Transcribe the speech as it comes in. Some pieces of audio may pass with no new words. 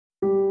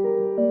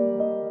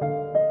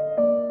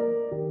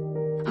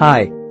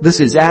Hi,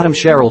 this is Adam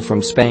Sherrill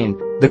from Spain,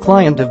 the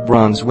client of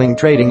Bronze Wing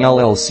Trading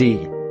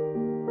LLC.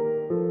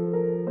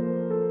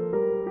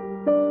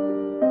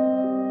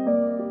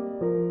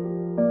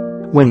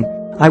 When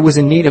I was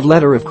in need of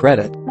letter of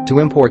credit to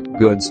import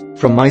goods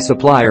from my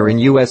supplier in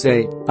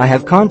USA, I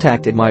have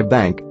contacted my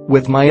bank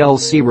with my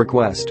LC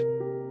request.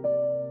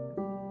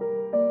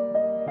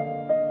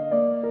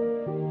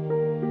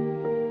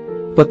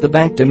 But the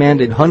bank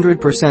demanded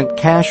 100%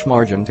 cash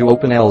margin to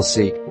open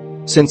LC.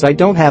 Since I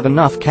don't have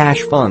enough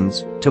cash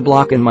funds to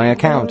block in my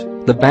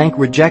account, the bank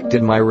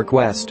rejected my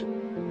request.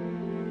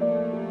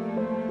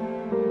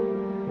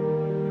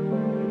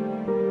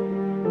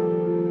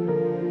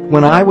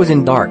 When I was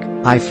in dark,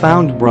 I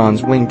found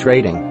Bronze Wing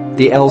Trading,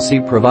 the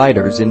LC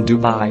providers in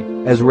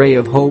Dubai, as ray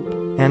of hope,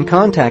 and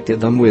contacted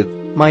them with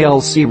my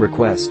LC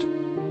request.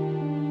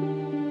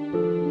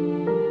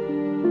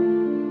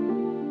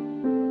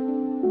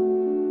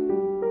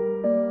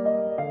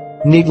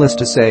 Needless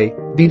to say,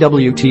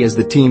 BWT is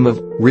the team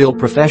of real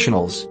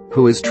professionals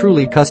who is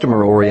truly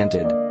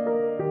customer-oriented.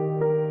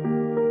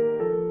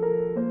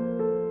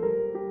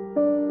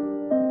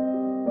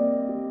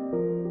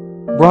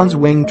 Bronze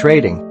Wing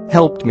Trading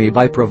helped me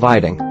by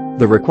providing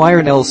the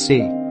required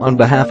LC on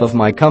behalf of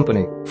my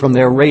company from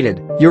their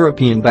rated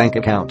European bank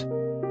account.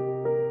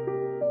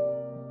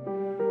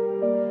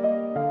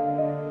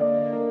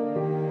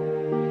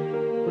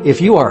 If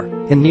you are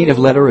in need of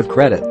letter of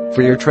credit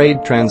for your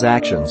trade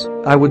transactions,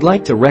 I would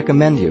like to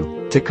recommend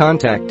you to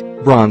contact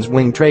Bronze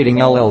Wing Trading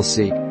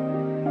LLC.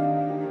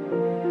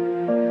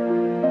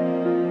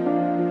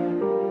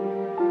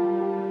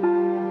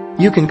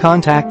 You can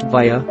contact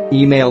via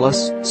email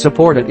us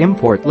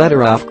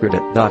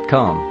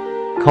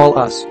support@importletterofcredit.com. Call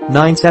us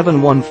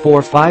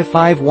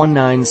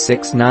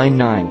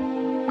 97145519699.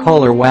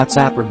 Call or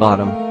WhatsApp or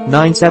bottom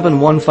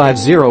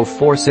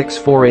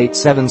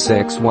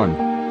 9715046487761.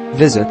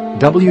 Visit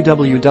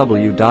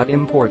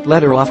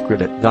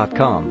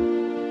www.importletterofcredit.com.